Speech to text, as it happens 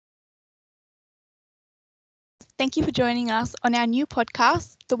Thank you for joining us on our new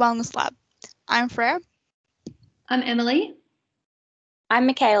podcast, The Wellness Lab. I'm Freya. I'm Emily. I'm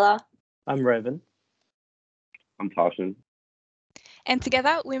Michaela. I'm Raven. I'm Tashin. And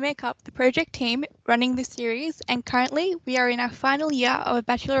together we make up the project team running this series, and currently we are in our final year of a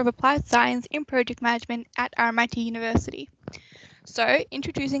Bachelor of Applied Science in Project Management at RMIT University. So,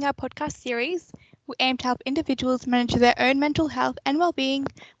 introducing our podcast series, we aim to help individuals manage their own mental health and well-being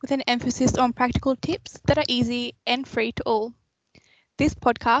with an emphasis on practical tips that are easy and free to all. This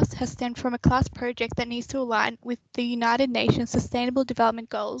podcast has stemmed from a class project that needs to align with the United Nations Sustainable Development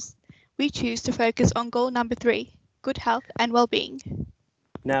Goals. We choose to focus on goal number 3, good health and well-being.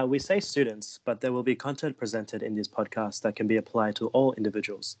 Now, we say students, but there will be content presented in this podcast that can be applied to all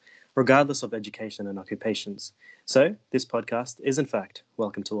individuals, regardless of education and occupations. So, this podcast is in fact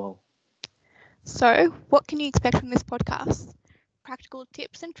welcome to all. So, what can you expect from this podcast? Practical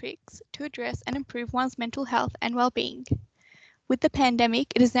tips and tricks to address and improve one's mental health and well-being. With the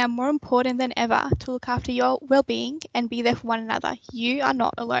pandemic, it is now more important than ever to look after your well-being and be there for one another. You are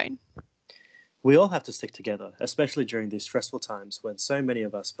not alone. We all have to stick together, especially during these stressful times when so many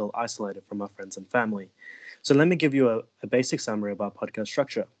of us feel isolated from our friends and family. So let me give you a basic summary of our podcast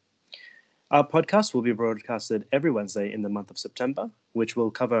structure. Our podcast will be broadcasted every Wednesday in the month of September, which will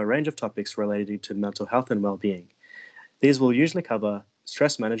cover a range of topics related to mental health and well-being. These will usually cover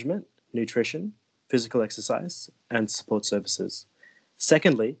stress management, nutrition, physical exercise, and support services.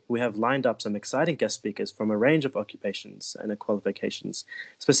 Secondly, we have lined up some exciting guest speakers from a range of occupations and qualifications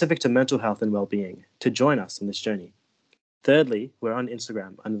specific to mental health and well-being to join us on this journey. Thirdly, we're on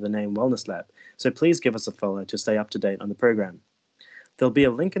Instagram under the name Wellness Lab, so please give us a follow to stay up to date on the program. There'll be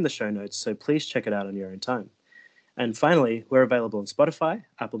a link in the show notes, so please check it out on your own time. And finally, we're available on Spotify,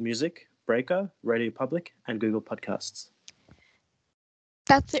 Apple Music, Breaker, Radio Public, and Google Podcasts.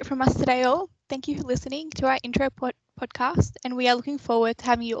 That's it from us today all. Thank you for listening to our intro podcast, and we are looking forward to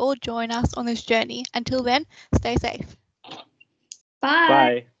having you all join us on this journey. Until then, stay safe. Bye.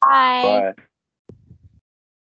 Bye. Bye. Bye.